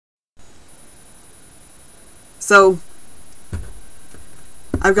So,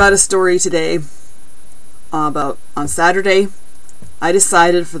 I've got a story today about on Saturday, I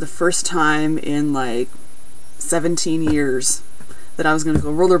decided for the first time in like 17 years that I was going to go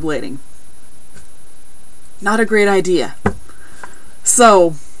rollerblading. Not a great idea.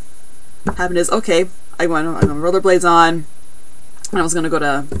 So, what happened is, okay, I got rollerblades on, and I was going to go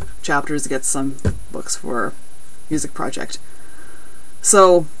to Chapters to get some books for a music project.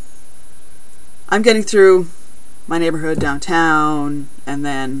 So, I'm getting through my neighborhood downtown, and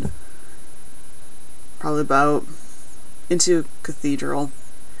then probably about into Cathedral.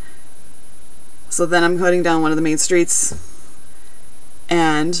 So then I'm heading down one of the main streets,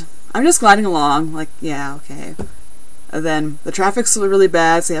 and I'm just gliding along, like, yeah, okay. And then the traffic's really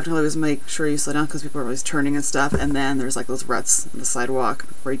bad, so you have to always make sure you slow down because people are always turning and stuff, and then there's like those ruts in the sidewalk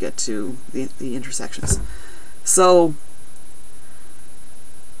before you get to the intersections. So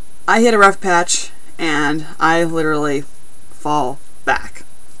I hit a rough patch, and I literally fall back.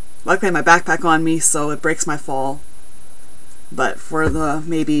 Luckily I have my backpack on me, so it breaks my fall. But for the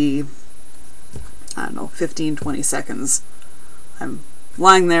maybe, I don't know, 15-20 seconds, I'm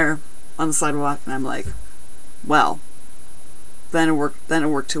lying there on the sidewalk, and I'm like, well, then it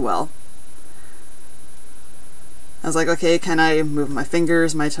worked too well. I was like, okay, can I move my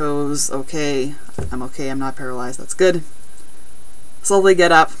fingers, my toes? Okay, I'm not paralyzed, that's good. Slowly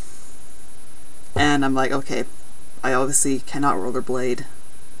get up, and I'm like, okay, I obviously cannot rollerblade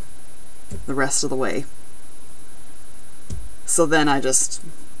the rest of the way. So then I just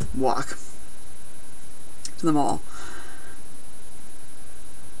walk to the mall.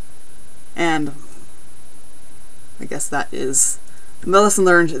 And I guess that is the lesson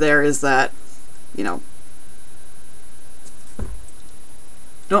learned there, is that, you know,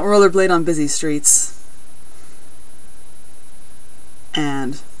 don't rollerblade on busy streets,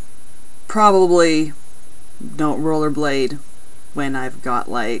 and probably don't rollerblade when I've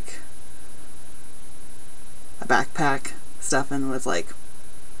got like a backpack stuff and was like,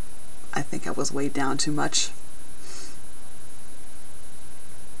 I think I was weighed down too much.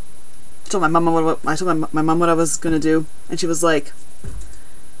 I told my mom what I was gonna do, and she was like,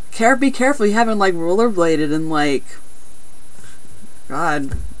 be careful, you haven't like rollerbladed in like,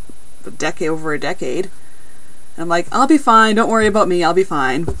 God, over a decade. And I'm like, I'll be fine, don't worry about me, I'll be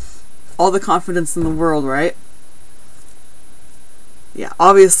fine. All the confidence in the world, right? Yeah,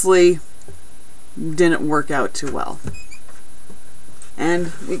 obviously didn't work out too well.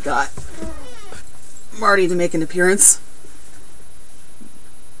 And we got Marty to make an appearance.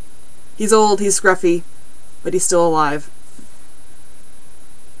 He's old, he's scruffy, but he's still alive.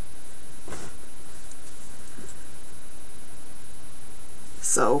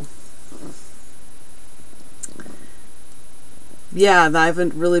 So, yeah, I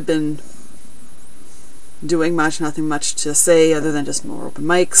haven't really been doing much, nothing much to say other than just more open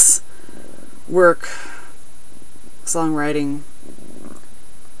mics, work, songwriting,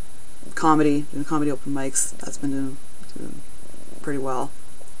 comedy, doing comedy open mics. That's been doing pretty well.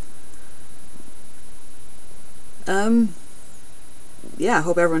 Yeah, I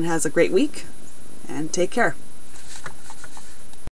hope everyone has a great week, and take care.